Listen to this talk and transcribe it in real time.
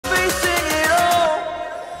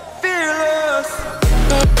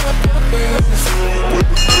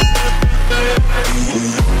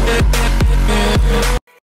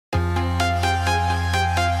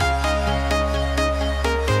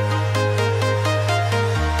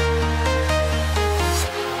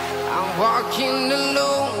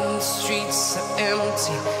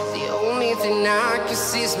and I can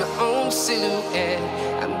see my own silhouette.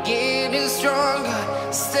 I'm getting stronger,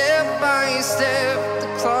 step by step. The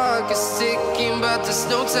clock is ticking, but there's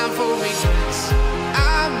no time for regrets.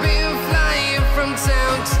 I've been flying from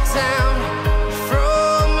town to town,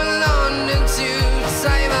 from London to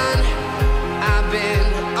Taiwan. I've been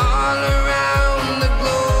all around the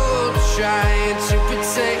globe, trying to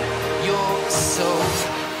protect your soul.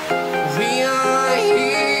 We are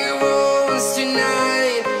heroes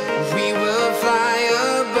tonight. We will fly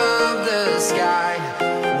above the sky.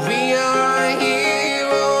 We are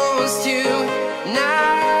heroes tonight.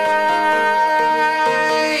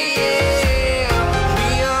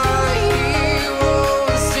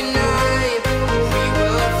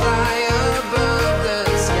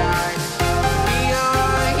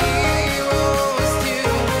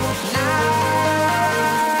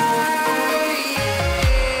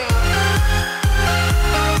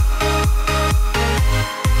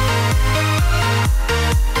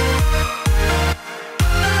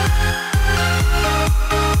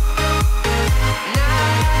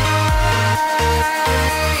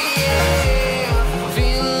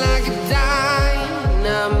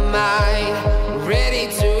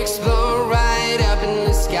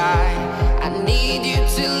 I need you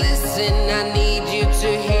to listen, I need you to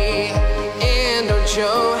hear, and don't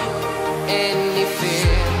show any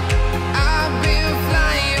fear. I've been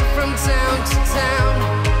flying from town to town,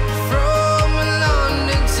 from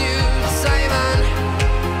London to Taiwan.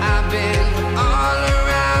 I've been all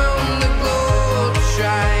around the globe,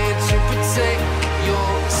 trying to protect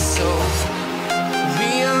your soul.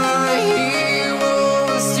 We are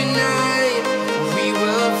heroes tonight. We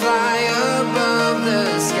will fly above the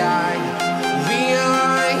sky. We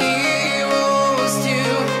are heroes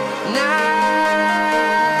tonight.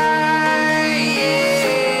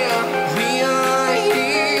 Yeah. We are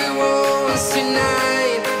heroes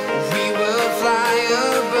tonight. We will fly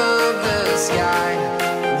above the sky.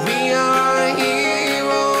 We are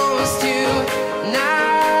heroes tonight.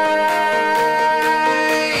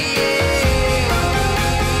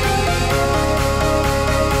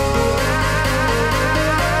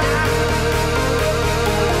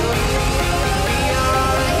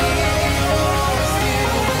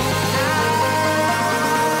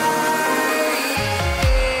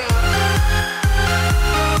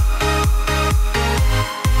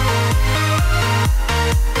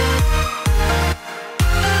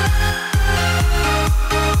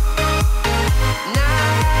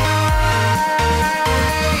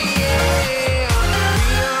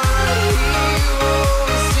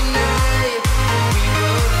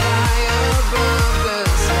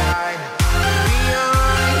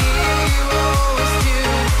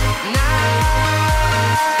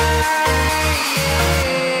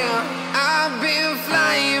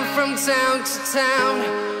 Town to town,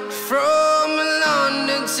 from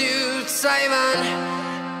London to Taiwan.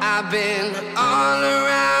 I've been all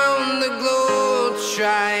around the globe,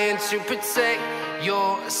 trying to protect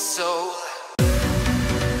your soul.